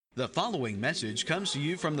The following message comes to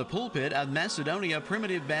you from the pulpit of Macedonia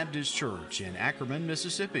Primitive Baptist Church in Ackerman,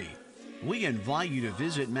 Mississippi. We invite you to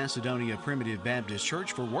visit Macedonia Primitive Baptist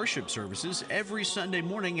Church for worship services every Sunday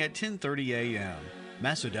morning at 10:30 a.m.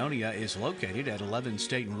 Macedonia is located at 11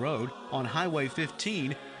 Staten Road on Highway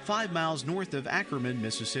 15, 5 miles north of Ackerman,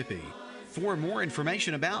 Mississippi. For more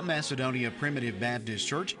information about Macedonia Primitive Baptist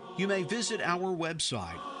Church, you may visit our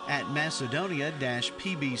website at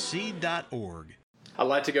macedonia-pbc.org. I'd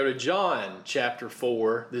like to go to John chapter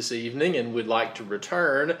 4 this evening and would like to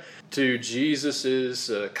return to Jesus'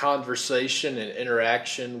 conversation and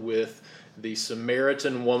interaction with the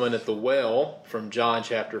Samaritan woman at the well from John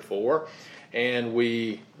chapter 4. And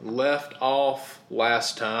we left off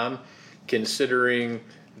last time considering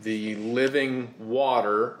the living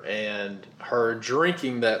water and her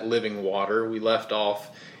drinking that living water. We left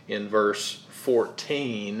off in verse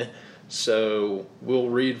 14. So we'll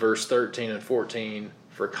read verse 13 and 14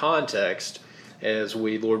 for context as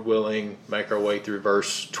we, Lord willing, make our way through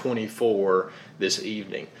verse 24 this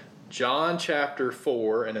evening. John chapter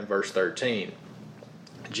 4 and in verse 13.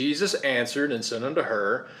 Jesus answered and said unto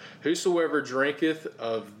her, Whosoever drinketh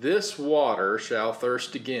of this water shall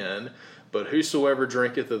thirst again, but whosoever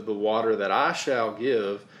drinketh of the water that I shall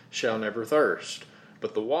give shall never thirst.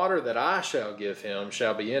 But the water that I shall give him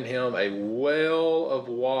shall be in him a well of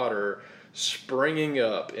water springing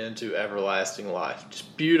up into everlasting life.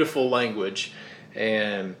 Just beautiful language,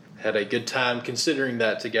 and had a good time considering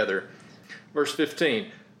that together. Verse 15,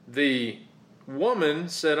 the woman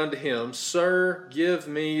said unto him, Sir, give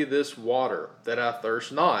me this water, that I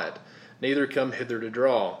thirst not, neither come hither to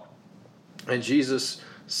draw. And Jesus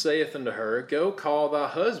saith unto her, Go call thy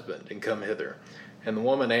husband, and come hither. And the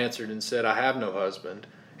woman answered and said, I have no husband.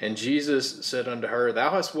 And Jesus said unto her,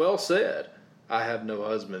 Thou hast well said, I have no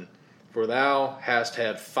husband. For thou hast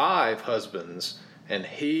had 5 husbands, and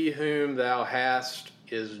he whom thou hast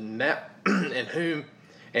is now, and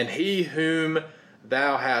he whom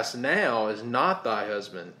thou hast now is not thy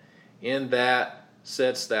husband. In that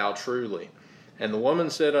saidst thou truly. And the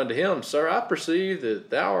woman said unto him, Sir, I perceive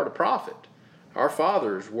that thou art a prophet. Our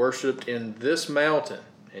fathers worshipped in this mountain,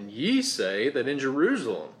 and ye say that in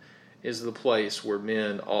Jerusalem is the place where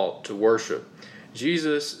men ought to worship.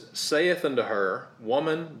 Jesus saith unto her,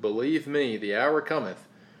 Woman, believe me, the hour cometh,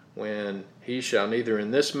 when he shall neither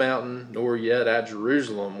in this mountain nor yet at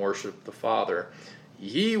Jerusalem worship the Father.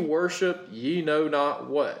 Ye worship ye know not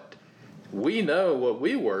what. We know what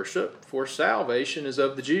we worship, for salvation is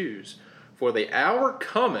of the Jews. For the hour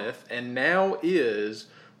cometh, and now is,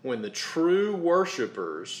 when the true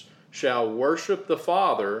worshipers shall worship the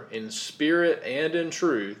Father in spirit and in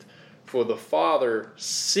truth, for the Father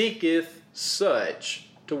seeketh such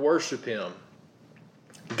to worship him.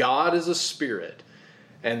 God is a spirit,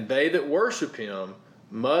 and they that worship him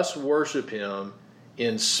must worship him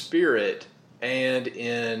in spirit and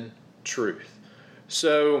in truth.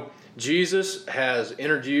 So Jesus has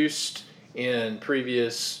introduced in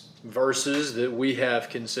previous verses that we have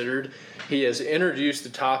considered, he has introduced the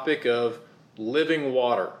topic of living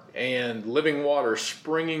water, and living water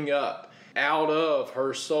springing up out of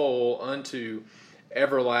her soul unto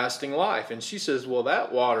everlasting life. And she says, well,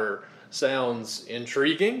 that water sounds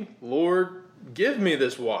intriguing. Lord, give me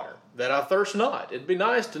this water that I thirst not. It'd be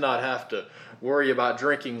nice to not have to worry about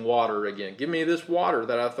drinking water again. Give me this water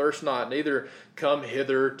that I thirst not, neither come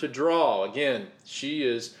hither to draw. Again, she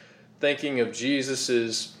is thinking of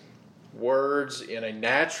Jesus's words in a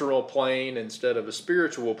natural plane instead of a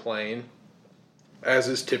spiritual plane, as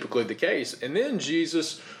is typically the case. And then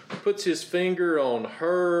Jesus puts his finger on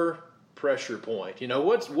her pressure point. You know,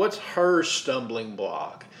 what's her stumbling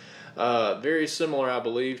block? Very similar, I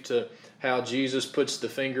believe, to how Jesus puts the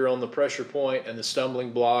finger on the pressure point and the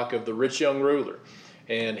stumbling block of the rich young ruler.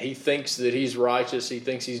 And he thinks that he's righteous. He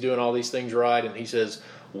thinks he's doing all these things right. And he says,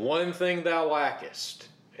 one thing thou lackest.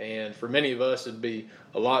 And for many of us, it'd be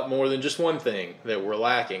a lot more than just one thing that we're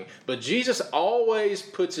lacking. But Jesus always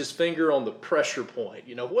puts his finger on the pressure point.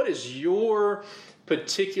 You know, what is your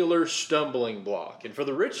particular stumbling block? And for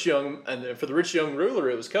the rich young ruler,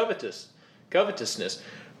 it was covetousness.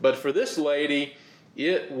 But for this lady,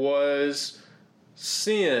 it was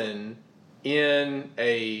sin in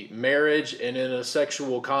a marriage and in a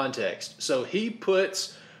sexual context. So he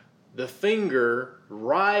puts the finger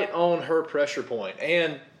right on her pressure point.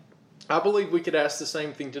 And I believe we could ask the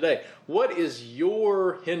same thing today. What is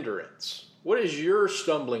your hindrance? What is your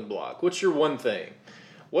stumbling block? What's your one thing?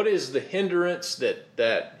 What is the hindrance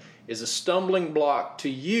that is a stumbling block to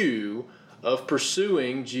you of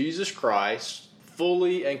pursuing Jesus Christ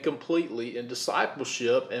fully and completely in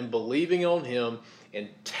discipleship and believing on him and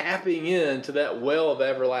tapping into that well of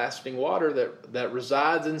everlasting water that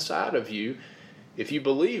resides inside of you. If you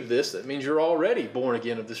believe this, that means you're already born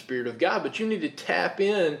again of the Spirit of God, but you need to tap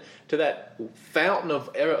in to that fountain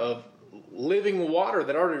of living water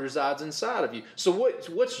that already resides inside of you. So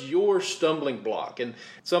what's your stumbling block? And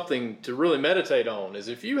something to really meditate on is,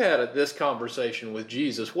 if you had this conversation with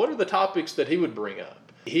Jesus, what are the topics that he would bring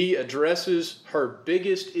up? He addresses her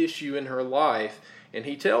biggest issue in her life, and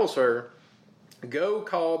he tells her, "Go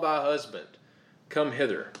call thy husband, come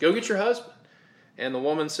hither." Go get your husband. And the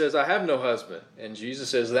woman says, "I have no husband." And Jesus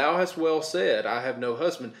says, "Thou hast well said, I have no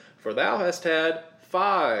husband, for thou hast had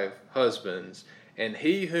 5 husbands, and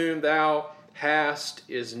he whom thou hast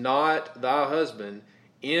is not thy husband,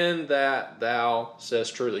 in that thou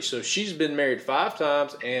sayest truly." So she's been married 5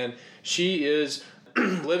 times, and she is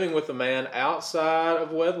living with a man outside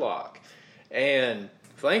of wedlock. And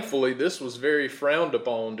thankfully, this was very frowned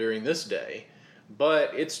upon during this day.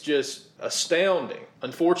 But it's just astounding.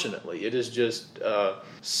 Unfortunately, it is just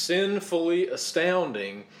sinfully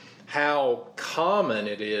astounding how common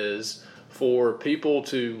it is for people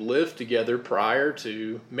to live together prior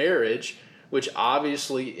to marriage, which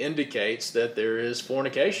obviously indicates that there is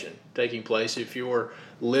fornication taking place if you're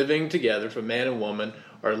living together, if a man and woman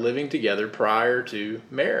are living together prior to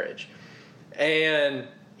marriage. And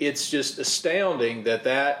it's just astounding that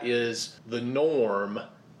that is the norm,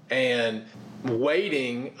 and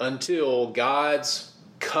waiting until God's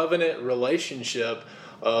covenant relationship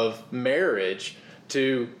of marriage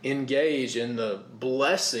to engage in the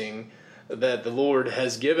blessing that the Lord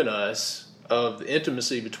has given us of the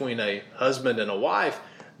intimacy between a husband and a wife.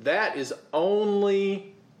 That is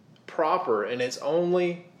only proper, and it's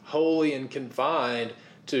only holy and confined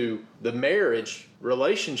to the marriage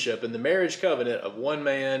relationship and the marriage covenant of one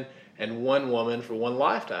man and one woman for one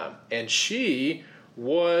lifetime. And she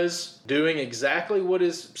was doing exactly what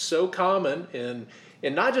is so common in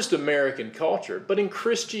not just American culture, but in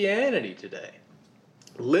Christianity today.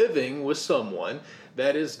 Living with someone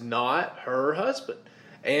that is not her husband.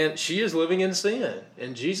 And she is living in sin.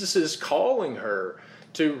 And Jesus is calling her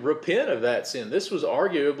to repent of that sin. This was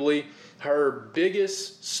arguably her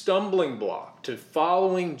biggest stumbling block to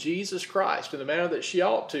following Jesus Christ in the manner that she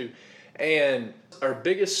ought to. And our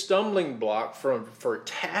biggest stumbling block for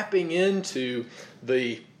tapping into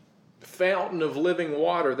the fountain of living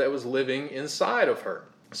water that was living inside of her.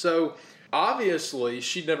 So obviously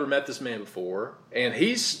she'd never met this man before, and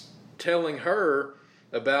he's telling her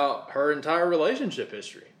about her entire relationship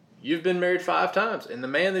history. You've been married 5 times, and the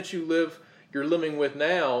man that you're living with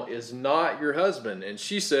now is not your husband. And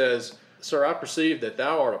she says, "Sir, I perceive that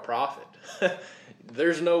thou art a prophet."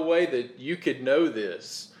 There's no way that you could know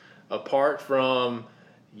this apart from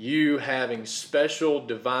you having special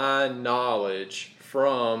divine knowledge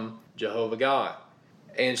from Jehovah God.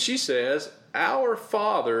 And she says, "Our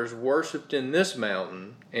fathers worshipped in this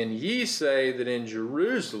mountain, and ye say that in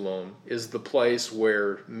Jerusalem is the place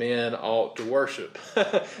where men ought to worship."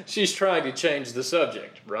 She's trying to change the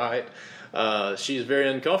subject, right? She's very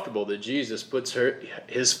uncomfortable that Jesus puts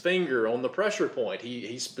his finger on the pressure point.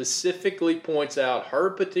 He specifically points out her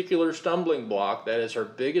particular stumbling block. That is her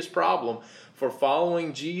biggest problem for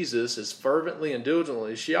following Jesus as fervently and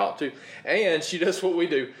diligently as she ought to. And she does what we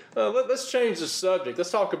do. Let's change the subject.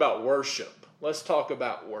 Let's talk about worship. Let's talk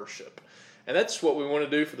about worship. And that's what we want to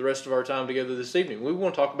do for the rest of our time together this evening. We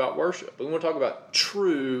want to talk about worship. We want to talk about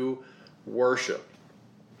true worship.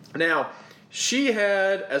 Now, she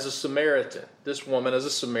had, as a Samaritan, this woman as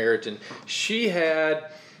a Samaritan, she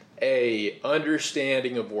had a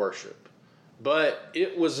understanding of worship. But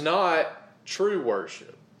it was not true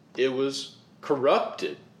worship. It was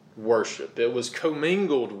corrupted worship. It was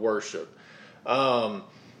commingled worship.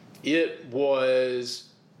 It was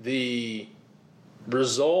the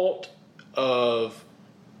result of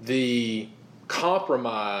the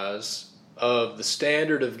compromise of the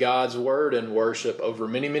standard of God's word and worship over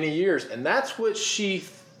many, many years. And that's what she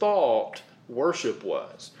thought worship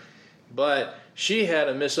was. But she had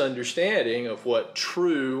a misunderstanding of what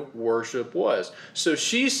true worship was. So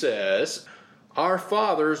she says, "Our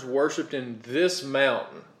fathers worshipped in this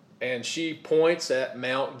mountain." And she points at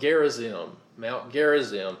Mount Gerizim. Mount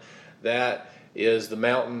Gerizim, that is the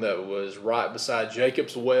mountain that was right beside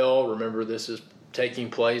Jacob's well. Remember, this is taking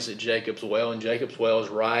place at Jacob's well, and Jacob's well is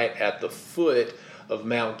right at the foot of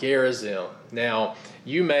Mount Gerizim. Now,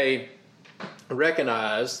 you may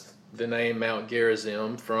recognize the name Mount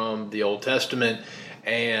Gerizim from the Old Testament,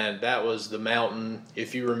 and that was the mountain,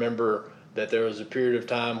 if you remember, that there was a period of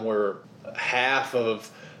time where half of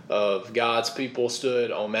of God's people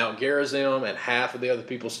stood on Mount Gerizim, and half of the other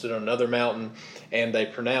people stood on another mountain, and they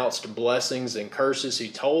pronounced blessings and curses. He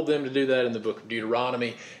told them to do that in the book of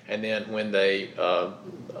Deuteronomy, and then when they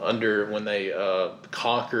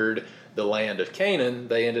conquered the land of Canaan,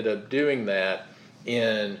 they ended up doing that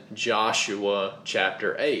in Joshua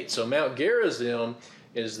chapter 8. So Mount Gerizim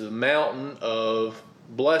is the mountain of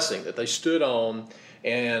blessing that they stood on,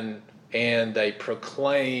 and they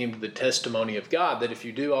proclaimed the testimony of God, that if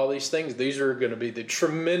you do all these things, these are going to be the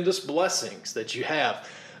tremendous blessings that you have.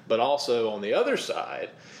 But also on the other side,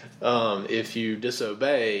 if you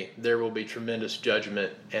disobey, there will be tremendous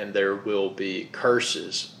judgment and there will be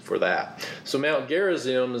curses for that. So Mount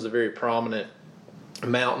Gerizim is a very prominent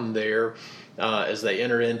mountain there as they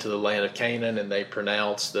enter into the land of Canaan, and they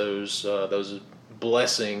pronounce those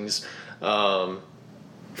blessings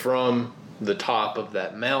from the top of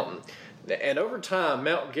that mountain. And over time,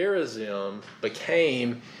 Mount Gerizim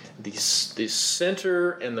became the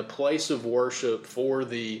center and the place of worship for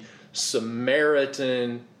the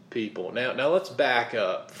Samaritan people. Now let's back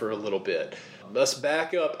up for a little bit. Let's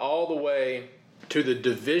back up all the way to the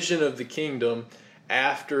division of the kingdom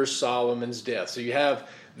after Solomon's death. So you have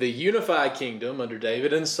the unified kingdom under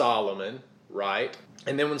David and Solomon, right?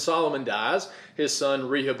 And then when Solomon dies, his son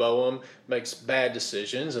Rehoboam makes bad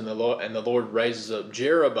decisions, and the Lord raises up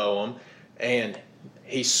Jeroboam, and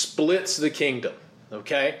he splits the kingdom.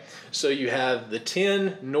 Okay? So you have the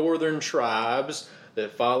 10 northern tribes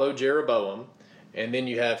that follow Jeroboam, and then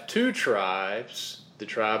you have 2 tribes, the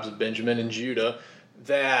tribes of Benjamin and Judah,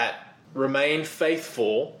 that remain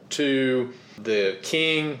faithful to the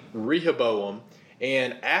king Rehoboam.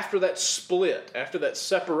 And after that split, after that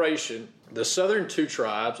separation, the southern 2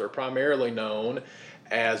 tribes are primarily known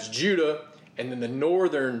as Judah, and then the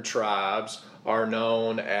northern tribes are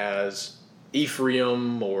known as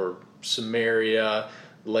Ephraim or Samaria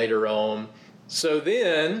later on. So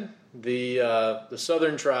then the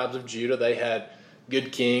southern tribes of Judah, they had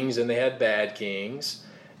good kings and they had bad kings,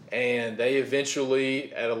 and they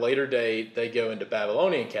eventually, at a later date, they go into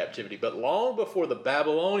Babylonian captivity. But long before the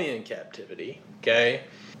Babylonian captivity, okay,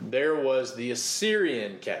 there was the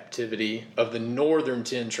Assyrian captivity of the northern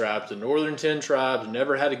 10 tribes. The northern 10 tribes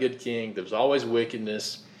never had a good king. There was always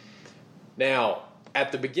wickedness. Now,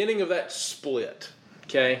 at the beginning of that split,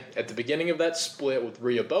 okay, at the beginning of that split with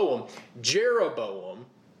Rehoboam, Jeroboam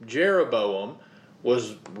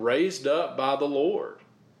was raised up by the Lord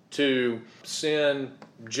to send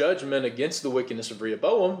judgment against the wickedness of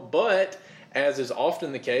Rehoboam. But as is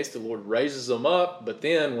often the case, the Lord raises them up, but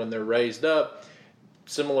then when they're raised up,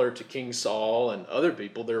 similar to King Saul and other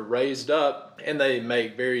people, they're raised up and they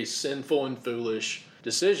make very sinful and foolish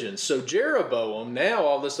decisions. So Jeroboam now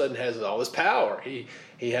all of a sudden has all this power. He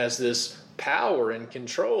has this power and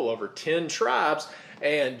control over 10 tribes,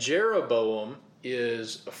 and Jeroboam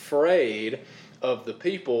is afraid of the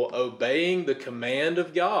people obeying the command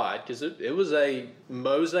of God, because it was a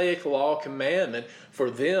Mosaic law commandment for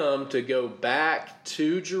them to go back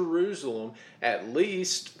to Jerusalem at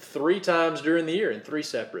least 3 times during the year in 3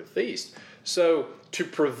 separate feasts. So to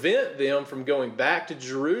prevent them from going back to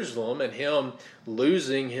Jerusalem and him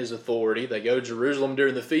losing his authority, they go to Jerusalem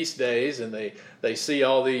during the feast days, and they see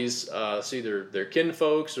all these, see their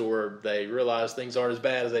kinfolks, or they realize things aren't as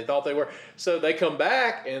bad as they thought they were. So they come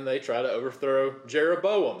back and they try to overthrow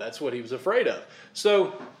Jeroboam. That's what he was afraid of.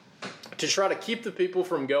 So to try to keep the people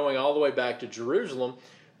from going all the way back to Jerusalem,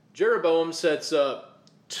 Jeroboam sets up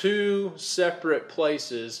 2 separate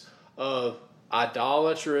places of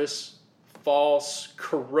idolatrous, false,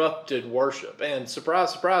 corrupted worship. And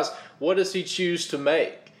surprise, surprise, what does he choose to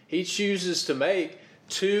make? He chooses to make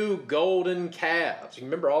 2 golden calves. You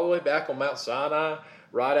remember all the way back on Mount Sinai,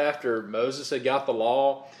 right after Moses had got the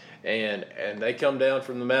law, and they come down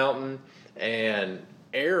from the mountain, and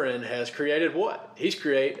Aaron has created what? He's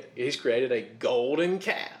created a golden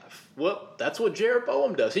calf. Well, that's what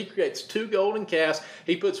Jeroboam does. He creates 2 golden calves.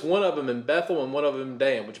 He puts one of them in Bethel and one of them in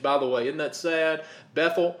Dan, which, by the way, isn't that sad?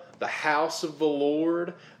 Bethel, the house of the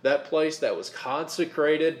Lord, that place that was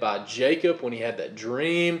consecrated by Jacob when he had that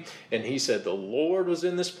dream, and he said, the Lord was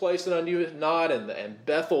in this place and I knew it not, and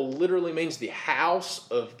Bethel literally means the house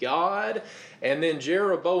of God. And then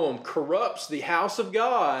Jeroboam corrupts the house of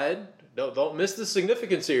God. Don't miss the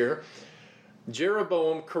significance here.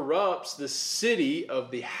 Jeroboam corrupts the city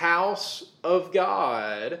of the house of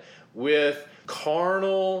God with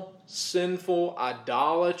carnal, sinful,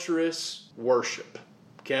 idolatrous worship.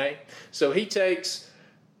 Okay? So he takes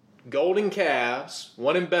golden calves,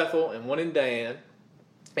 one in Bethel and one in Dan,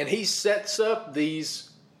 and he sets up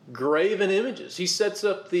these graven images. He sets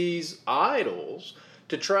up these idols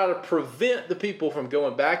to try to prevent the people from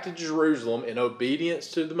going back to Jerusalem in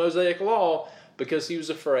obedience to the Mosaic law, because he was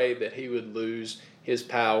afraid that he would lose his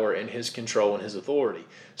power and his control and his authority.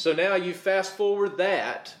 So now you fast forward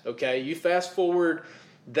that, okay? You fast forward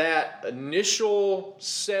that initial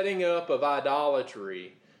setting up of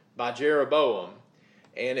idolatry by Jeroboam,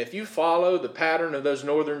 and if you follow the pattern of those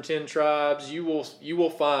northern 10 tribes, you will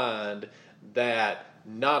find that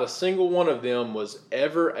not a single one of them was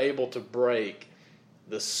ever able to break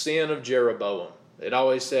the sin of Jeroboam. It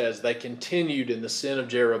always says they continued in the sin of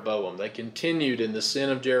Jeroboam. They continued in the sin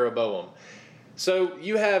of Jeroboam. So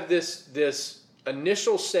you have this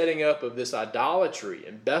initial setting up of this idolatry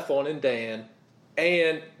in Bethel and Dan,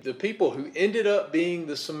 and the people who ended up being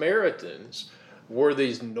the Samaritans were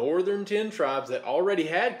these northern 10 tribes that already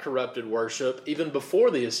had corrupted worship even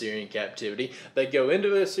before the Assyrian captivity. They go into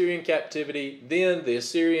the Assyrian captivity, then the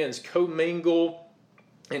Assyrians commingle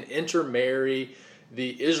and intermarry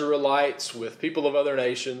the Israelites with people of other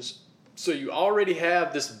nations. So you already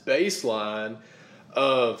have this baseline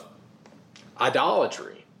of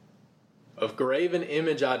idolatry, of graven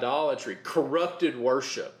image idolatry, corrupted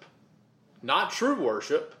worship. Not true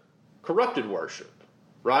worship, corrupted worship,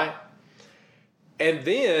 right? And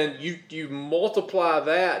then you multiply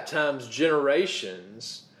that times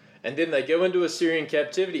generations, and then they go into Assyrian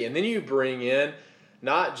captivity, and then you bring in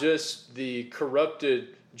not just the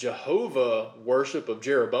corrupted Jehovah worship of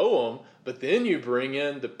Jeroboam, but then you bring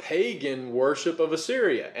in the pagan worship of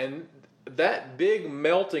Assyria. And that big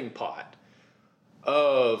melting pot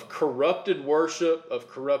of corrupted worship, of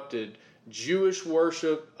corrupted Jewish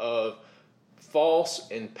worship, of false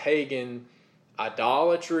and pagan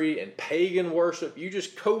idolatry and pagan worship, you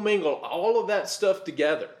just commingle all of that stuff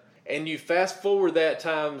together, and you fast forward that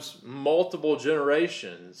times multiple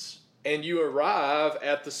generations, and you arrive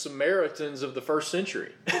at the Samaritans of the first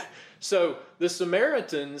century. So the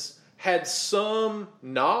Samaritans had some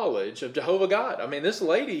knowledge of Jehovah God. I mean, this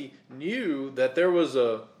lady knew that there was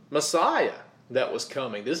a Messiah that was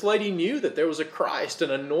coming. This lady knew that there was a Christ, an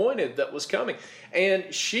anointed, that was coming.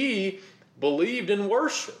 And she believed in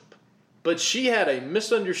worship. But she had a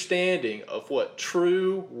misunderstanding of what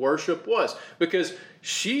true worship was. Because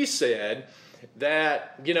she said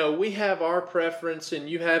that, we have our preference and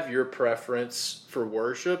you have your preference for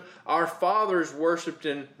worship. Our fathers worshipped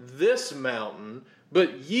in this mountain,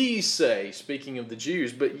 but ye say, speaking of the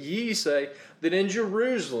Jews, but ye say that in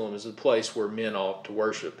Jerusalem is a place where men ought to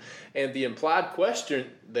worship. And the implied question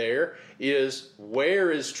there is,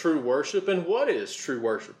 where is true worship and what is true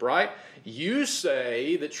worship, right? You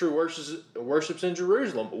say that true worship's in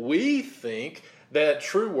Jerusalem. We think that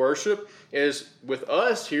true worship is with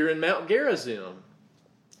us here in Mount Gerizim.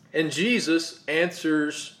 And Jesus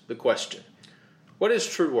answers the question. What is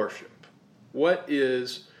true worship? What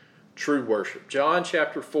is true worship? John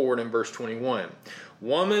chapter 4 and verse 21.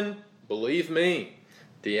 Woman, believe me,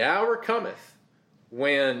 the hour cometh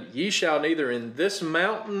when ye shall neither in this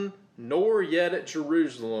mountain nor yet at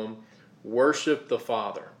Jerusalem worship the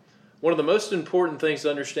Father. One of the most important things to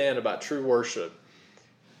understand about true worship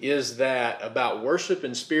is that, about worship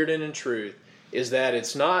in spirit and in truth, is that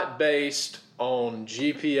it's not based on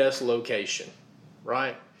GPS location,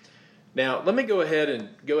 right? Now, let me go ahead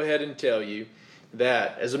and tell you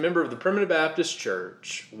that as a member of the Primitive Baptist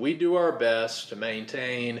Church, we do our best to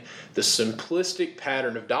maintain the simplistic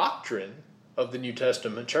pattern of doctrine of the New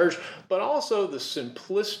Testament church, but also the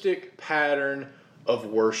simplistic pattern of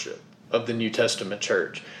worship of the New Testament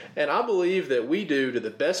church. And I believe that we do, to the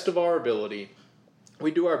best of our ability,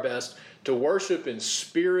 we do our best to worship in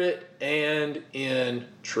spirit and in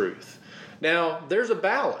truth. Now, there's a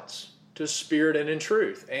balance to spirit and in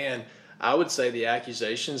truth, and I would say the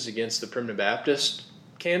accusations against the Primitive Baptist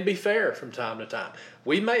can be fair from time to time.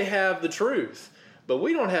 We may have the truth, but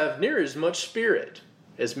we don't have near as much spirit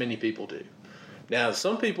as many people do. Now,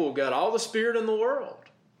 some people have got all the spirit in the world.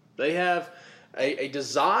 They have a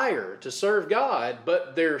desire to serve God,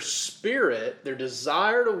 but their spirit, their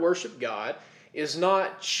desire to worship God, is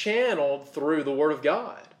not channeled through the Word of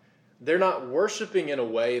God. They're not worshiping in a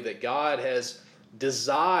way that God has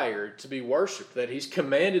desired to be worshiped, that He's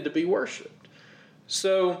commanded to be worshiped.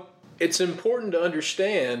 So it's important to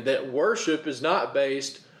understand that worship is not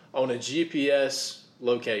based on a GPS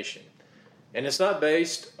location. And it's not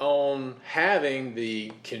based on having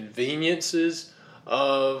the conveniences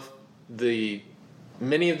of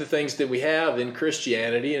many of the things that we have in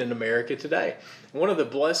Christianity and in America today. One of the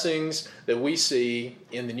blessings that we see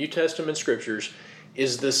in the New Testament scriptures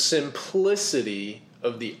is the simplicity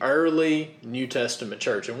of the early New Testament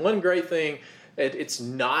church. And one great thing, it's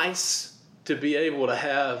nice to be able to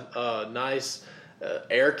have a nice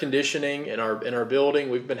air conditioning in our building.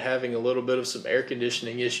 We've been having a little bit of some air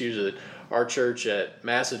conditioning issues at our church at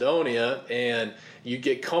Macedonia, and you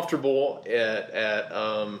get comfortable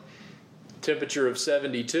at temperature of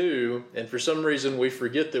 72, and for some reason we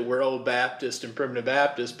forget that we're Old Baptist and Primitive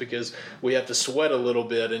Baptist because we have to sweat a little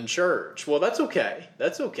bit in church. Well, that's okay.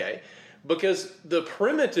 That's okay. Because the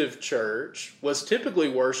primitive church was typically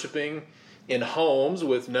worshiping in homes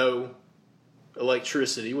with no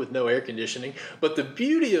electricity, with no air conditioning. But the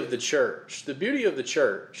beauty of the church,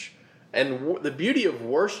 and the beauty of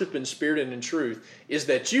worship in spirit and in truth is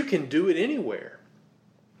that you can do it anywhere.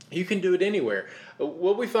 You can do it anywhere.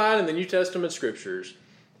 What we find in the New Testament scriptures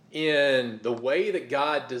in the way that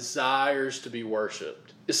God desires to be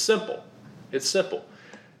worshiped is simple. It's simple.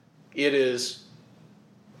 It is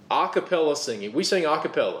a cappella singing. We sing a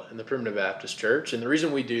cappella in the Primitive Baptist Church, and the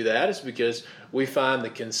reason we do that is because we find the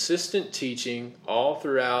consistent teaching all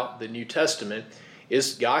throughout the New Testament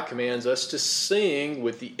is God commands us to sing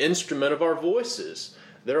with the instrument of our voices.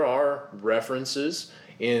 There are references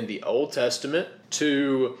in the Old Testament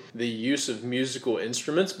to the use of musical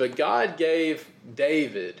instruments, but God gave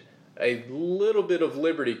David a little bit of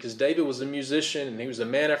liberty because David was a musician and he was a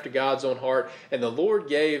man after God's own heart, and the Lord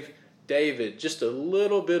gave David just a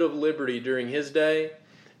little bit of liberty during his day,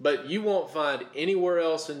 but you won't find anywhere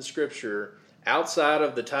else in Scripture outside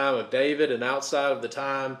of the time of David and outside of the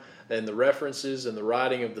time and the references and the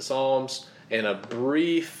writing of the Psalms and a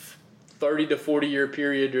brief 30 to 40 year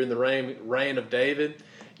period during the reign of David.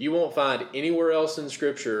 You won't find anywhere else in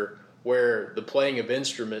Scripture where the playing of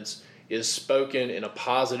instruments is spoken in a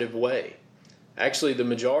positive way. Actually, the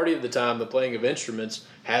majority of the time, the playing of instruments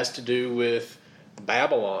has to do with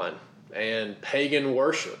Babylon and pagan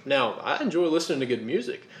worship. Now, I enjoy listening to good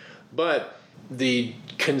music, but the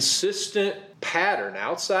consistent pattern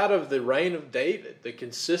outside of the reign of David, the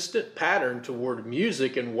consistent pattern toward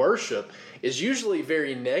music and worship is usually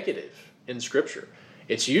very negative in Scripture.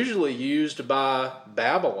 It's usually used by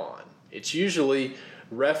Babylon. It's usually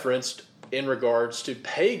referenced in regards to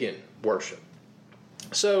pagan worship.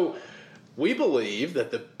 So we believe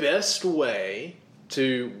that the best way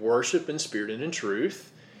to worship in spirit and in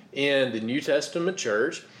truth in the New Testament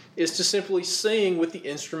church is to simply sing with the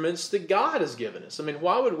instruments that God has given us. I mean,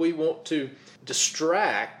 why would we want to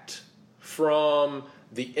distract from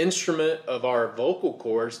the instrument of our vocal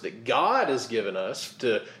cords that God has given us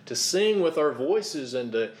to sing with our voices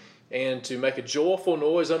and to make a joyful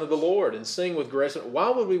noise unto the Lord and sing with grace? Why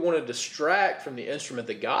would we want to distract from the instrument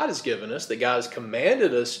that God has given us, that God has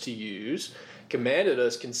commanded us to use, commanded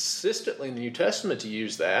us consistently in the New Testament to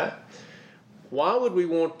use that? Why would we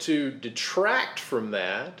want to detract from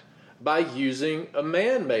that by using a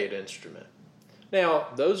man-made instrument? Now,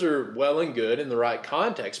 those are well and good in the right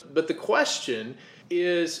context, but the question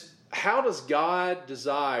is, how does God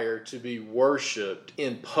desire to be worshiped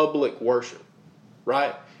in public worship,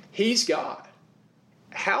 right? He's God.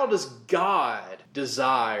 How does God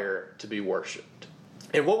desire to be worshiped?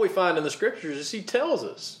 And what we find in the Scriptures is He tells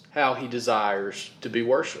us how He desires to be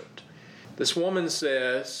worshiped. This woman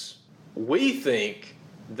says, we think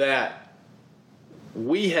that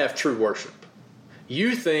we have true worship.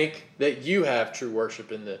 You think that you have true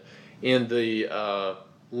worship in the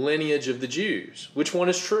lineage of the Jews. Which one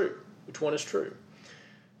is true? Which one is true?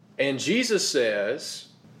 And Jesus says,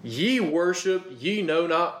 ye worship ye know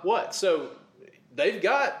not what. So they've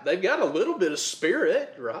got a little bit of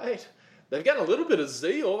spirit, right? They've got a little bit of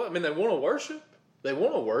zeal. I mean, they want to worship. They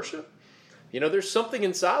want to worship. You know, there's something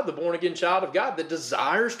inside the born-again child of God that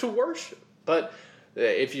desires to worship. But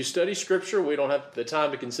if you study Scripture, we don't have the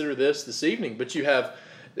time to consider this evening, but you have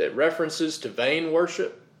references to vain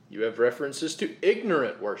worship. You have references to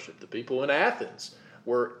ignorant worship. The people in Athens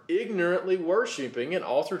were ignorantly worshiping an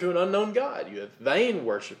altar to an unknown God. You have vain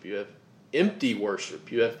worship. You have empty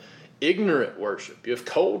worship. You have ignorant worship. You have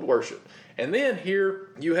cold worship. And then here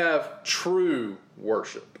you have true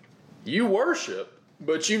worship. You worship,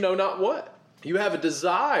 but you know not what. You have a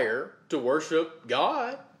desire to worship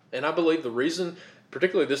God. And I believe the reason,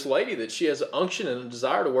 particularly this lady, that she has an unction and a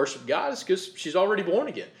desire to worship God is because she's already born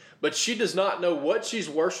again. But she does not know what she's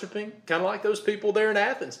worshiping, kind of like those people there in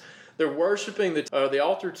Athens. They're worshiping the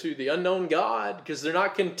altar to the unknown God because they're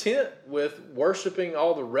not content with worshiping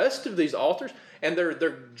all the rest of these altars. And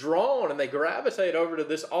they're drawn and they gravitate over to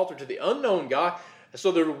this altar to the unknown God.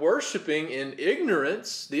 So they're worshiping in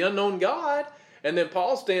ignorance the unknown God. And then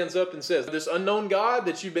Paul stands up and says, this unknown God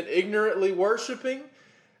that you've been ignorantly worshiping,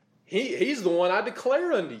 He's the one I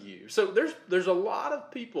declare unto you. So there's a lot of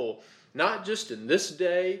people, not just in this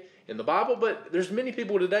day in the Bible, but there's many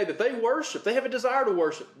people today that they worship. They have a desire to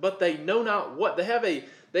worship, but they know not what. They have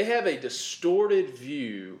They have a distorted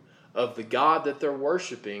view of the God that they're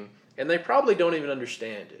worshiping, and they probably don't even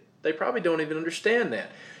understand it. They probably don't even understand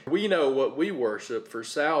that. We know what we worship, for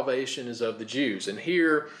salvation is of the Jews. And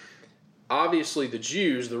here, obviously the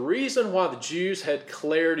Jews, the reason why the Jews had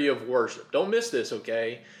clarity of worship, don't miss this,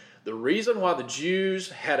 okay? The reason why the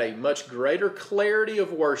Jews had a much greater clarity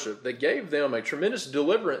of worship that gave them a tremendous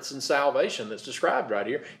deliverance and salvation that's described right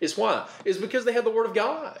here is why? Is because they had the Word of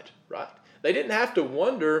God, right? They didn't have to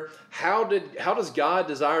wonder, how does God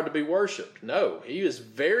desire to be worshiped? No, he is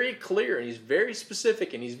very clear, and he's very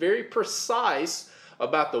specific, and he's very precise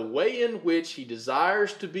about the way in which he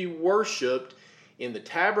desires to be worshiped in the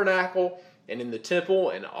tabernacle and in the temple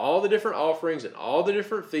and all the different offerings and all the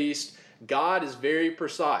different feasts. God is very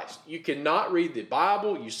precise. You cannot read the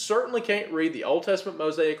Bible, you certainly can't read the Old Testament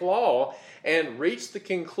Mosaic Law and reach the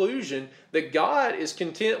conclusion that God is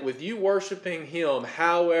content with you worshiping him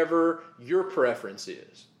however your preference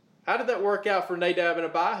is. How did that work out for Nadab and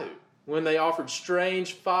Abihu when they offered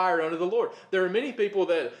strange fire unto the Lord? There are many people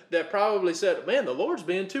that probably said, man, the Lord's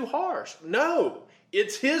being too harsh. No,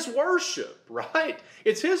 it's his worship, right?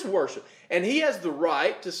 It's his worship. And he has the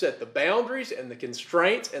right to set the boundaries and the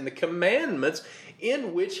constraints and the commandments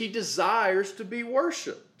in which he desires to be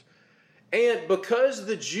worshiped. And because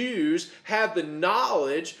the Jews had the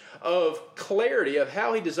knowledge of clarity of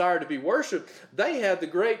how he desired to be worshiped, they had the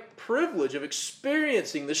great privilege of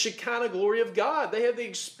experiencing the Shekinah glory of God. They had the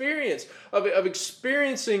experience of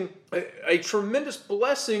experiencing a tremendous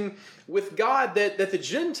blessing with God that the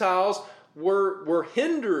Gentiles were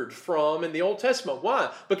hindered from in the Old Testament. Why?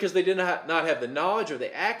 Because they did not have the knowledge or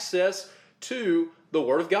the access to the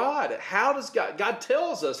Word of God. How does God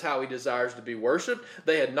tells us how he desires to be worshiped.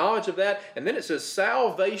 They had knowledge of that. And then it says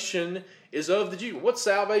salvation is of the Jews. What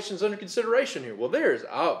salvation is under consideration here? Well,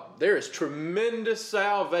 there is tremendous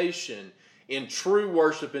salvation in true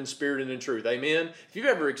worship in spirit and in truth. Amen? If you've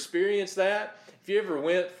ever experienced that, if you ever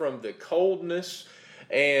went from the coldness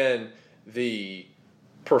and the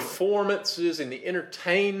performances and the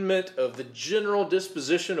entertainment of the general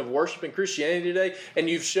disposition of worship in Christianity today, and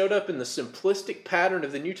you've showed up in the simplistic pattern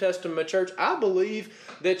of the New Testament church, I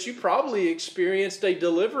believe that you probably experienced a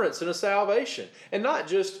deliverance and a salvation. And not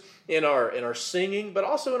just in our singing, but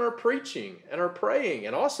also in our preaching and our praying,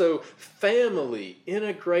 and also family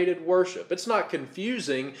integrated worship. It's not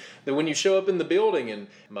confusing that when you show up in the building and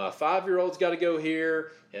my 5-year-old's got to go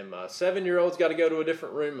here, and my 7-year-old's got to go to a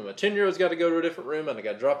different room, and my 10-year-old's got to go to a different room, and I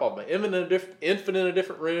got to drop off my infant in a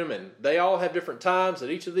different room, and they all have different times that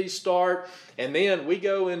each of these start, and then we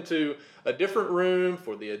go into a different room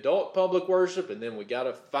for the adult public worship, and then we got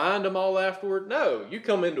to find them all afterward. No, you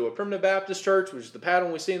come into a primitive Baptist church, which is the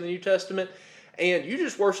pattern we see in the New Testament, and you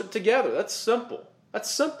just worship together. That's simple. That's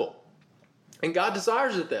simple. And God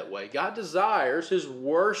desires it that way. God desires his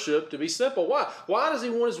worship to be simple. Why? Why does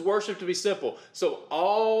he want his worship to be simple? So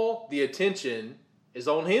all the attention is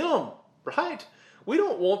on him, right? We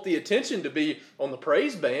don't want the attention to be on the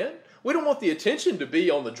praise band. We don't want the attention to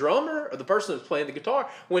be on the drummer or the person that's playing the guitar.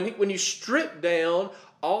 When you strip down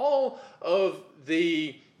all of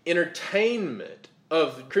the entertainment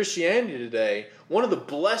of Christianity today, one of the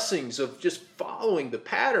blessings of just following the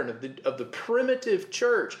pattern of the primitive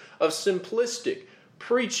church of simplistic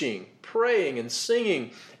preaching, praying, and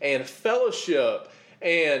singing, and fellowship,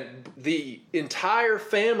 and the entire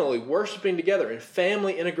family worshiping together in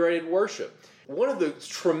family integrated worship. One of the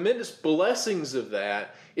tremendous blessings of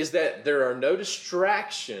that is that there are no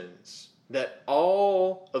distractions, that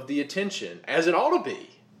all of the attention, as it ought to be,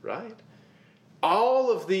 right? All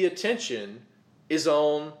of the attention is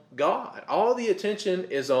on God. All the attention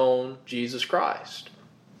is on Jesus Christ.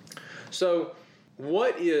 So,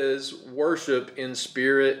 what is worship in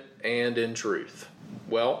spirit and in truth?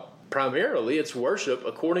 Well, primarily it's worship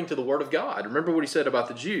according to the Word of God. Remember what he said about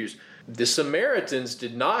the Jews. The Samaritans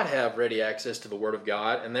did not have ready access to the Word of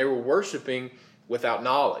God, and they were worshiping without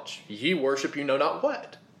knowledge. Ye worship you know not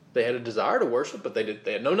what. They had a desire to worship, but they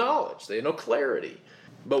had no knowledge. They had no clarity.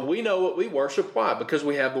 But we know what we worship. Why? Because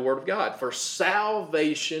we have the Word of God. For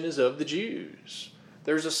salvation is of the Jews.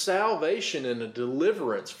 There's a salvation and a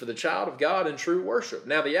deliverance for the child of God in true worship.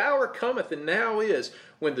 Now the hour cometh, and now is,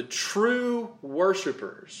 when the true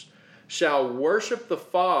worshipers shall worship the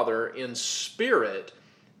Father in spirit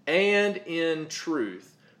and in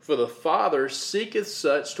truth. For the Father seeketh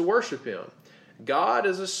such to worship him. God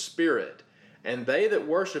is a spirit, and they that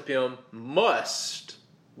worship him must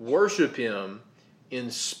worship him in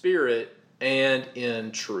spirit and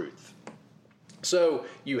in truth. So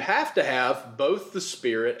you have to have both the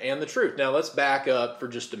spirit and the truth. Now let's back up for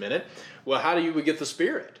just a minute. Well, how do you get the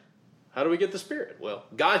spirit? How do we get the Spirit? Well,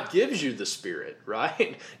 God gives you the Spirit,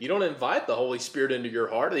 right? You don't invite the Holy Spirit into your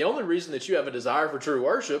heart. The only reason that you have a desire for true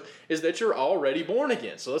worship is that you're already born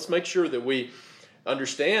again. So let's make sure that we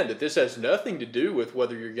understand that this has nothing to do with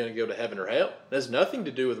whether you're going to go to heaven or hell. It has nothing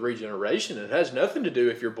to do with regeneration. It has nothing to do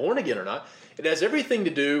if you're born again or not. It has everything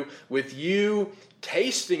to do with you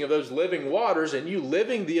tasting of those living waters and you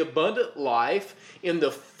living the abundant life in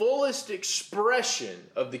the fullest expression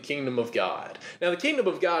of the kingdom of God. Now, the kingdom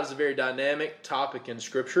of God is a very dynamic topic in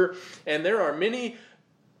Scripture, and there are many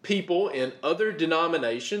people in other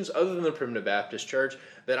denominations other than the Primitive Baptist Church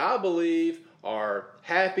that I believe are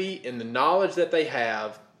happy in the knowledge that they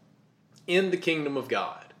have in the kingdom of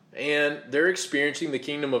God. And they're experiencing the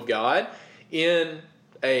kingdom of God in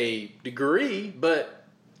a degree, but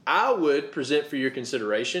I would present for your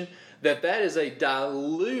consideration that that is a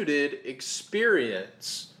diluted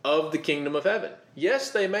experience of the kingdom of heaven.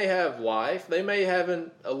 Yes, they may have life, they may have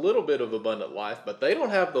a little bit of abundant life, but they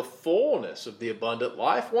don't have the fullness of the abundant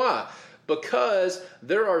life. Why? Because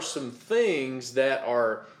there are some things that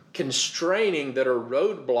are constraining, that are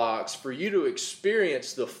roadblocks for you to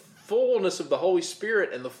experience the fullness of the Holy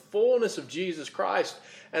Spirit and the fullness of Jesus Christ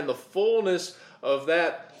and the fullness of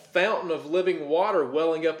that fountain of living water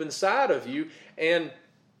welling up inside of you. And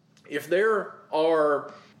if there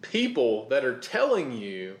are people that are telling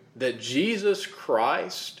you that Jesus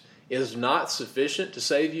Christ is not sufficient to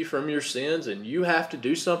save you from your sins and you have to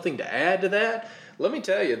do something to add to that, let me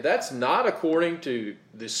tell you, that's not according to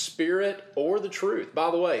the Spirit or the truth.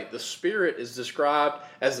 By the way, the Spirit is described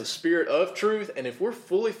as the Spirit of truth, and if we're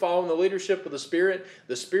fully following the leadership of the Spirit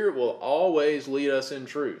will always lead us in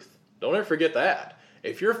truth. Don't ever forget that.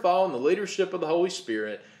 If you're following the leadership of the Holy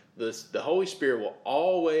Spirit, the Holy Spirit will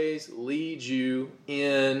always lead you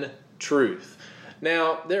in truth.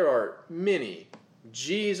 Now, there are many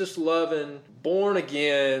Jesus-loving,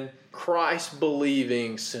 born-again,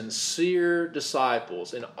 Christ-believing, sincere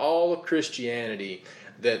disciples in all of Christianity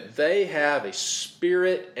that they have a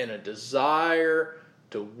spirit and a desire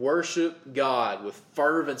to worship God with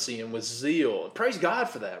fervency and with zeal. And praise God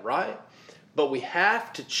for that, right? But we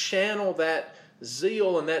have to channel that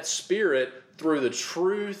zeal and that spirit through the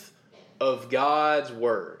truth of God's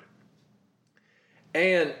Word.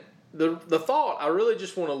 And the thought I really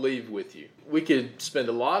just want to leave with you. We could spend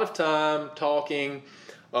a lot of time talking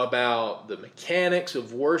about the mechanics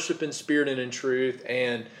of worship in spirit and in truth,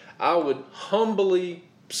 and I would humbly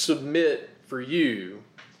submit for you,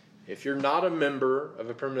 if you're not a member of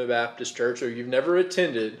a Primitive Baptist church or you've never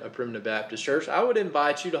attended a Primitive Baptist church, I would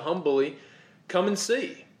invite you to humbly come and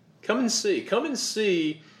see. Come and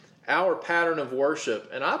see our pattern of worship,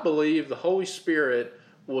 and I believe the Holy Spirit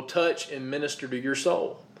will touch and minister to your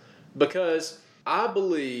soul, because I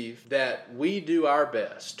believe that we do our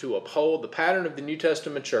best to uphold the pattern of the New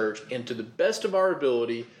Testament church and to the best of our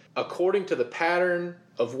ability, according to the pattern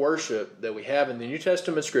of worship that we have in the New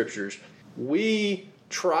Testament scriptures, we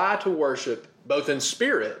try to worship both in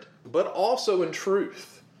spirit but also in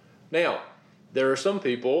truth. Now, there are some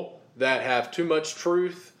people that have too much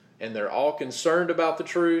truth and they're all concerned about the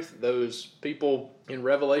truth. Those people in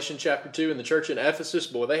Revelation chapter 2 in the church in Ephesus,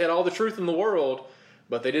 boy, they had all the truth in the world,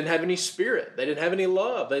 but they didn't have any spirit. They didn't have any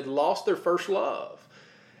love. They'd lost their first love.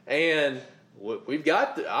 And we've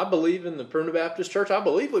got, I believe in the Primitive Baptist Church, I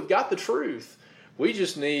believe we've got the truth. We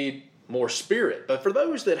just need more spirit. But for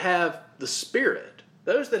those that have the Spirit,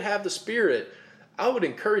 I would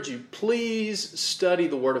encourage you, please study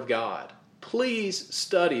the Word of God. Please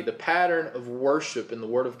study the pattern of worship in the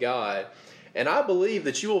Word of God. And I believe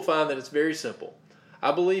that you will find that it's very simple.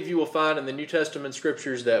 I believe you will find in the New Testament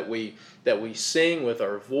scriptures that we sing with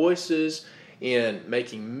our voices in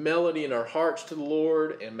making melody in our hearts to the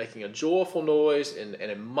Lord and making a joyful noise and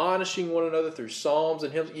admonishing one another through psalms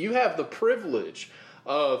and hymns. You have the privilege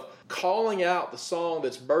of calling out the song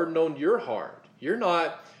that's burdened on your heart. You're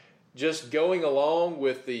not just going along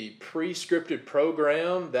with the pre-scripted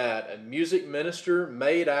program that a music minister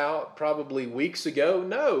made out probably weeks ago.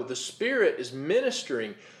 No, the Spirit is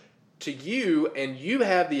ministering to you, and you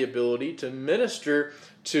have the ability to minister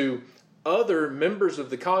to other members of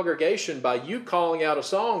the congregation by you calling out a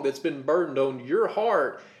song that's been burdened on your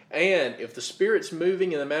heart. And if the Spirit's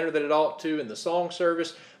moving in the manner that it ought to in the song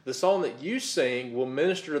service, the song that you sing will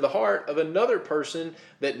minister to the heart of another person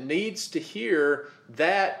that needs to hear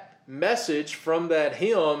that message from that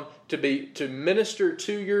hymn to minister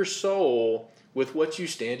to your soul with what you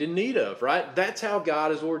stand in need of, right? That's how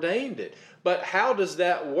God has ordained it. But how does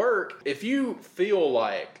that work? If you feel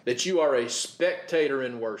like that you are a spectator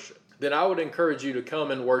in worship, then I would encourage you to come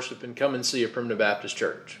and worship and come and see a Primitive Baptist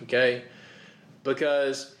church, okay?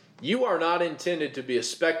 Because You are not intended to be a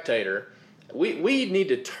spectator. We need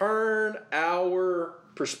to turn our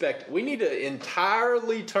perspective. We need to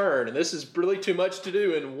entirely turn, and this is really too much to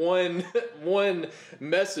do in one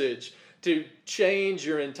message, to change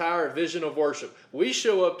your entire vision of worship. We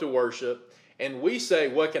show up to worship and we say,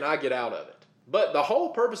 what can I get out of it? But the whole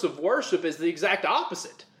purpose of worship is the exact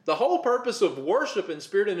opposite. The whole purpose of worship in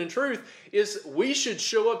spirit and in truth is we should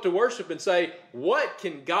show up to worship and say, what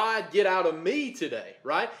can God get out of me today,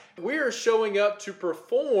 right? We are showing up to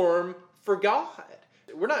perform for God.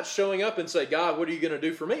 We're not showing up and say, God, what are you going to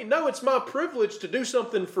do for me? No, it's my privilege to do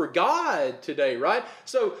something for God today, right?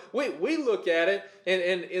 So we look at it, and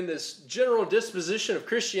in this general disposition of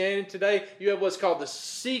Christianity today, you have what's called the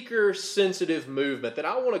seeker-sensitive movement, that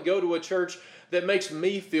I want to go to a church that makes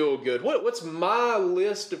me feel good. What's my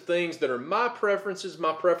list of things that are my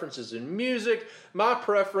preferences in music, my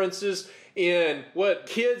preferences in what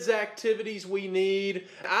kids' activities we need.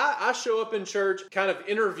 I show up in church kind of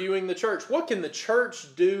interviewing the church. What can the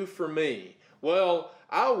church do for me? Well,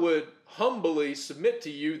 I would humbly submit to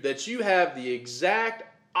you that you have the exact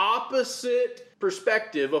opposite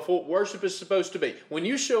perspective of what worship is supposed to be. When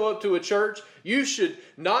you show up to a church, you should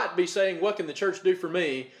not be saying, what can the church do for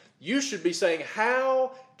me? You should be saying,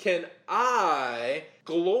 how can I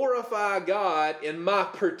glorify God in my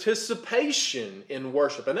participation in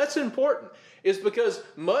worship? And that's important, is because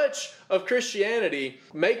much of Christianity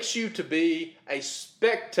makes you to be a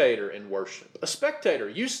spectator in worship. A spectator.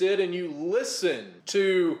 You sit and you listen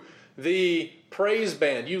to the praise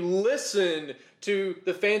band. You listen to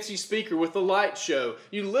the fancy speaker with the light show.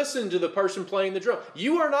 You listen to the person playing the drum.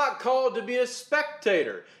 You are not called to be a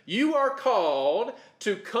spectator. You are called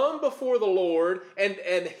to come before the Lord,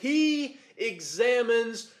 and He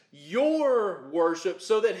examines your worship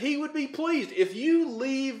so that He would be pleased. If you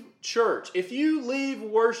leave church, if you leave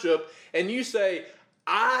worship and you say,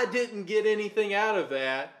 I didn't get anything out of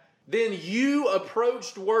that, then you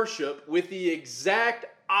approached worship with the exact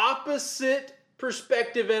opposite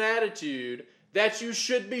perspective and attitude that you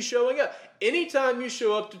should be showing up. Anytime you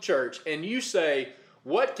show up to church and you say,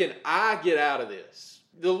 what can I get out of this?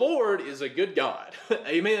 The Lord is a good God.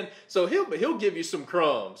 Amen. So He'll give you some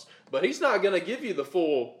crumbs, but He's not going to give you the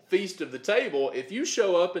full feast of the table if you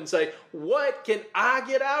show up and say, what can I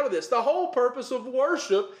get out of this? The whole purpose of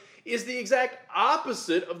worship is the exact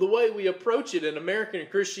opposite of the way we approach it in American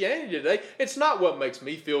Christianity today. It's not what makes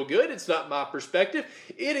me feel good. It's not my perspective.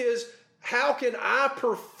 It is, how can I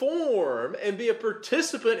perform and be a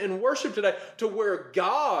participant in worship today to where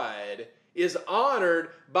God is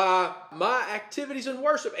honored by my activities in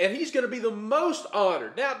worship, and He's going to be the most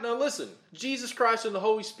honored. Now listen, Jesus Christ and the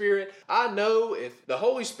Holy Spirit, I know if the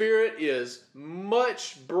Holy Spirit is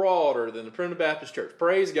much broader than the Primitive Baptist Church.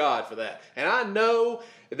 Praise God for that. And I know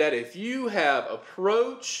that if you have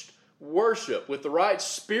approached worship with the right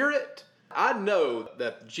spirit, I know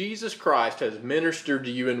that Jesus Christ has ministered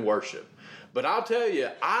to you in worship. But I'll tell you,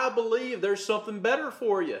 I believe there's something better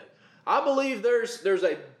for you. I believe there's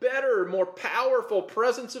a better, more powerful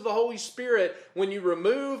presence of the Holy Spirit when you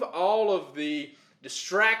remove all of the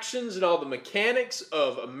distractions and all the mechanics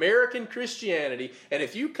of American Christianity. And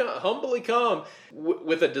if you humbly come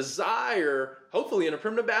with a desire, hopefully in a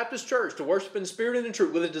Primitive Baptist church, to worship in spirit and in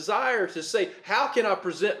truth, with a desire to say, how can I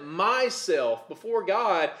present myself before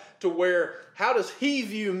God to where, how does He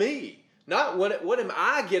view me? Not what am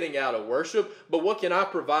I getting out of worship, but what can I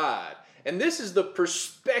provide? And this is the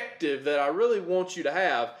perspective that I really want you to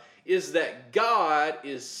have, is that God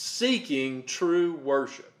is seeking true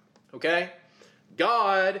worship. Okay?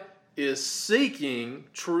 God is seeking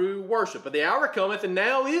true worship. But the hour cometh, and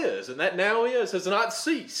now is, and that now is has not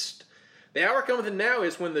ceased. The hour cometh, and now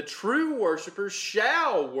is, when the true worshipers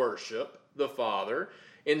shall worship the Father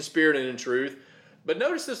in spirit and in truth. But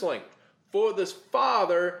notice this language. For the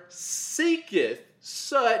Father seeketh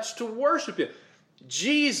such to worship Him.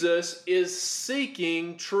 Jesus is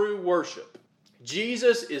seeking true worship.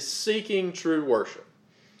 Jesus is seeking true worship.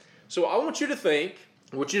 So I want you to think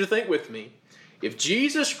with me, if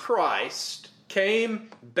Jesus Christ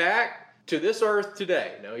came back to this earth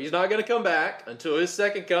today, now He's not going to come back until His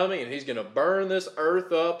second coming, and He's going to burn this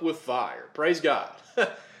earth up with fire. Praise God.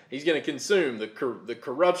 He's going to consume the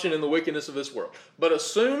corruption and the wickedness of this world. But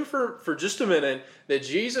assume for just a minute that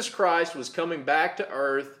Jesus Christ was coming back to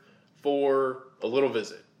earth for a little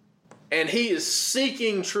visit, and He is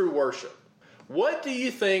seeking true worship. What do you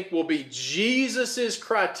think will be Jesus'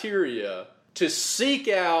 criteria to seek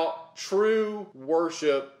out true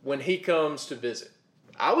worship when He comes to visit?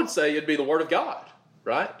 I would say it'd be the Word of God,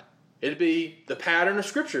 right? It'd be the pattern of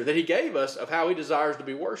Scripture that he gave us of how he desires to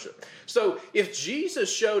be worshiped. So if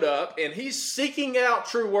Jesus showed up and he's seeking out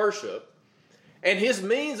true worship, and his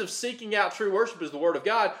means of seeking out true worship is the Word of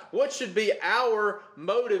God, what should be our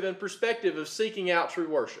motive and perspective of seeking out true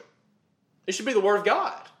worship? It should be the Word of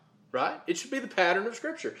God, right? It should be the pattern of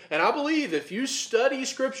Scripture. And I believe if you study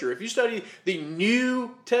Scripture, if you study the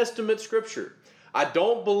New Testament Scripture, I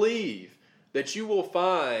don't believe that you will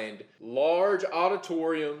find large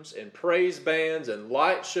auditoriums and praise bands and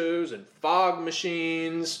light shows and fog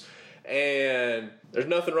machines, and there's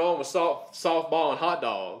nothing wrong with softball and hot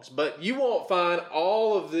dogs, but you won't find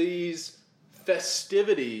all of these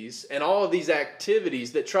festivities and all of these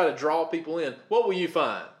activities that try to draw people in. What will you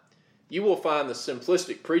find? You will find the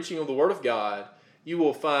simplistic preaching of the Word of God. You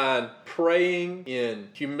will find praying in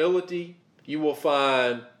humility. You will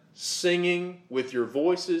find singing with your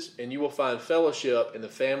voices, and you will find fellowship in the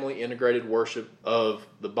family integrated worship of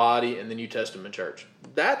the body in the New Testament church.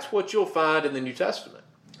 That's what you'll find in the New Testament.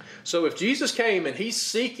 So if Jesus came and he's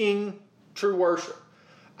seeking true worship,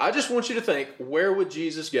 I just want you to think, where would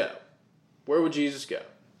Jesus go? Where would Jesus go?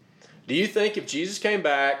 Do you think if Jesus came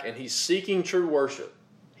back and he's seeking true worship,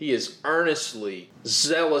 he is earnestly,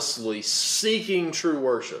 zealously seeking true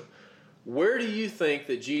worship, where do you think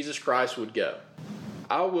that Jesus Christ would go?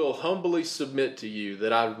 I will humbly submit to you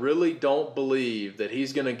that I really don't believe that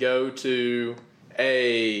he's going to go to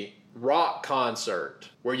a rock concert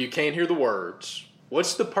where you can't hear the words.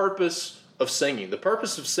 What's the purpose of singing? The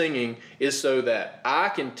purpose of singing is so that I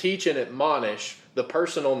can teach and admonish the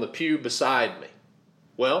person on the pew beside me.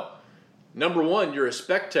 Well, number one, you're a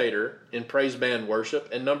spectator in praise band worship,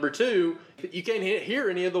 and number two, you can't hear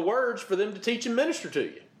any of the words for them to teach and minister to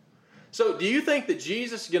you. So do you think that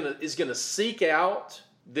Jesus is going to seek out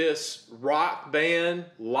this rock band,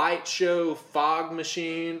 light show, fog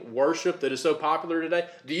machine worship that is so popular today?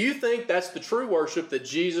 Do you think that's the true worship that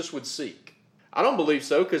Jesus would seek? I don't believe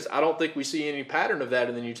so, because I don't think we see any pattern of that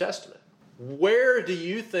in the New Testament. Where do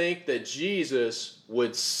you think that Jesus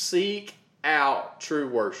would seek out true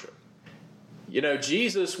worship? You know,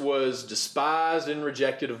 Jesus was despised and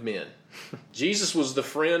rejected of men. Jesus was the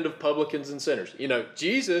friend of publicans and sinners. You know,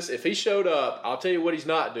 Jesus, if he showed up, I'll tell you what he's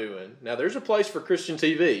not doing. Now, there's a place for Christian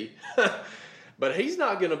TV, but he's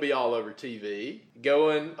not going to be all over TV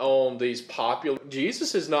going on these popular...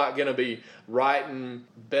 Jesus is not going to be writing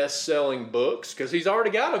best-selling books, because he's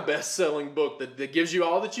already got a best-selling book that gives you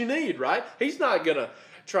all that you need, right? He's not going to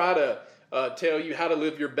try to tell you how to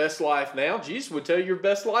live your best life now. Jesus would tell you your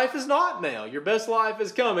best life is not now. Your best life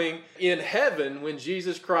is coming in heaven when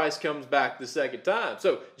Jesus Christ comes back the second time.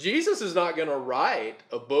 So Jesus is not going to write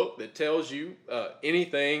a book that tells you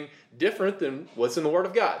anything different than what's in the Word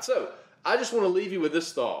of God. So I just want to leave you with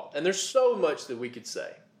this thought. And there's so much that we could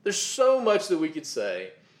say. There's so much that we could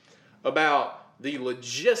say about the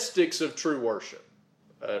logistics of true worship.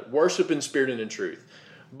 Worship in spirit and in truth.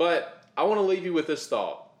 But I want to leave you with this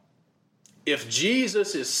thought. If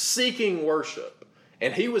Jesus is seeking worship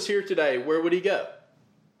and he was here today, where would he go?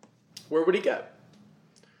 Where would he go?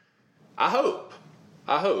 I hope,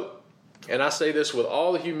 and I say this with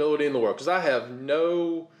all the humility in the world, because I have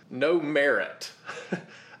no merit.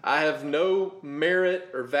 I have no merit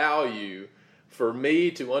or value for me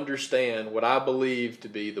to understand what I believe to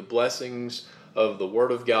be the blessings of the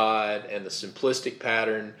Word of God and the simplistic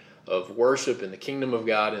pattern of worship in the kingdom of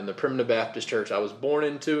God in the Primitive Baptist Church. I was born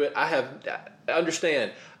into it. I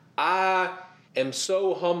understand. I am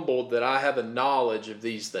so humbled that I have a knowledge of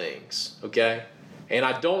these things, okay? And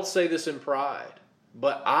I don't say this in pride,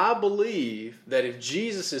 but I believe that if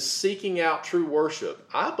Jesus is seeking out true worship,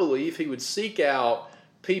 I believe he would seek out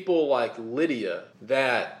people like Lydia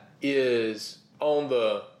that is on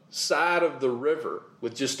the side of the river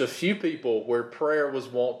with just a few people where prayer was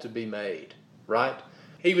wont to be made, right?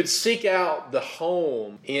 He would seek out the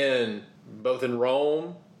home both in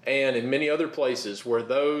Rome and in many other places where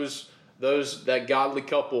that godly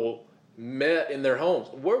couple met in their homes.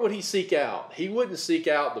 Where would he seek out? He wouldn't seek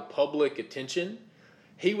out the public attention.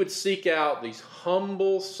 He would seek out these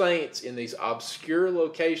humble saints in these obscure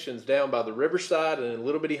locations down by the riverside and in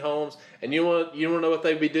little bitty homes. And you want to know what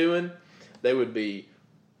they'd be doing? They would be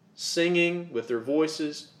singing with their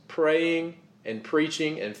voices, praying and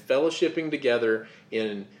preaching and fellowshipping together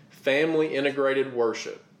in family integrated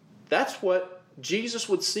worship. That's what Jesus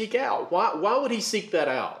would seek out. Why would he seek that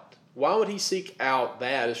out? Why would he seek out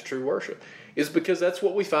that as true worship? It's because that's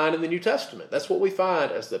what we find in the New Testament. That's what we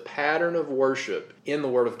find as the pattern of worship in the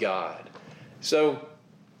Word of God. So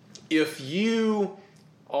if you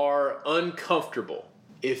are uncomfortable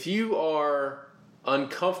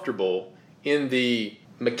in the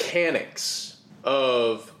mechanics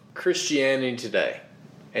of Christianity today,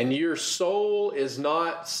 and your soul is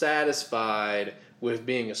not satisfied with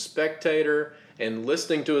being a spectator and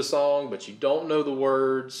listening to a song, but you don't know the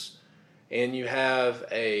words, and you have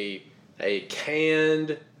a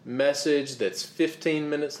canned message that's 15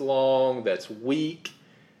 minutes long, that's weak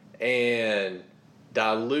and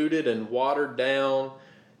diluted and watered down,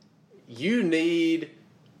 you need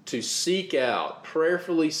to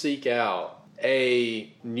prayerfully seek out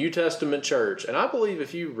a New Testament church. And I believe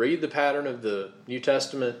if you read the pattern of the New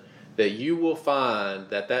Testament, that you will find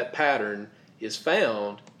that pattern is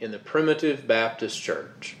found in the primitive Baptist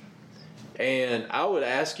church. And I would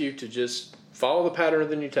ask you to just follow the pattern of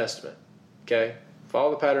the New Testament, okay?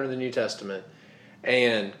 Follow the pattern of the New Testament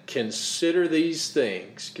and consider these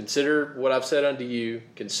things. Consider what I've said unto you.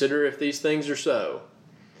 Consider if these things are so.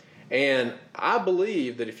 And I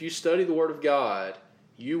believe that if you study the Word of God,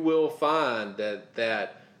 you will find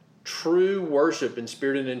that true worship in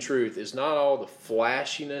spirit and in truth is not all the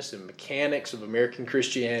flashiness and mechanics of American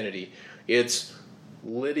Christianity. It's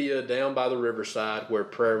Lydia down by the riverside where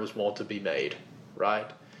prayer was wont to be made,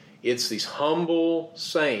 right? It's these humble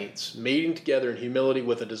saints meeting together in humility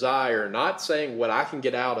with a desire, not saying what I can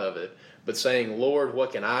get out of it, but saying, Lord,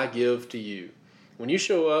 what can I give to you? When you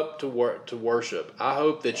show up to worship, I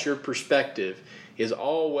hope that your perspective is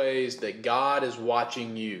always that God is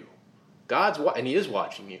watching you. And He is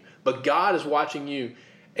watching you, but God is watching you,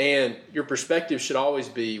 and your perspective should always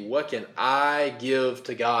be, what can I give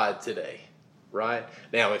to God today? Right?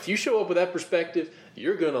 Now, if you show up with that perspective,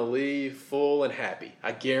 you're going to leave full and happy.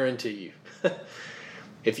 I guarantee you.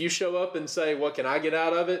 If you show up and say, what can I get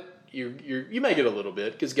out of it? You may get a little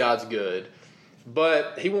bit because God's good,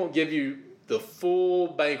 but He won't give you the full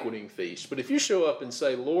banqueting feast. But if you show up and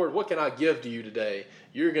say, Lord, what can I give to you today?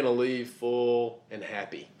 You're going to leave full and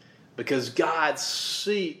happy because God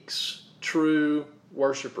seeks true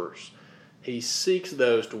worshipers. He seeks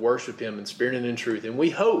those to worship Him in spirit and in truth. And we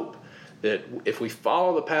hope that if we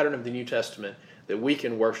follow the pattern of the New Testament, that we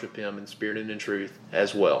can worship Him in spirit and in truth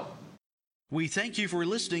as well. We thank you for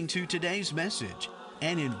listening to today's message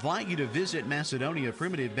and invite you to visit Macedonia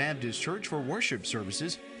Primitive Baptist Church for worship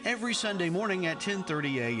services every Sunday morning at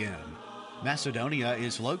 10:30 a.m. Macedonia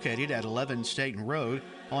is located at 11 Staten Road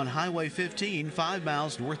on Highway 15, 5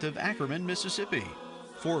 miles north of Ackerman, Mississippi.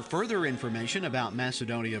 For further information about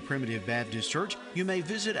Macedonia Primitive Baptist Church, you may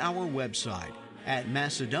visit our website at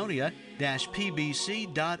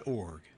macedonia-pbc.org.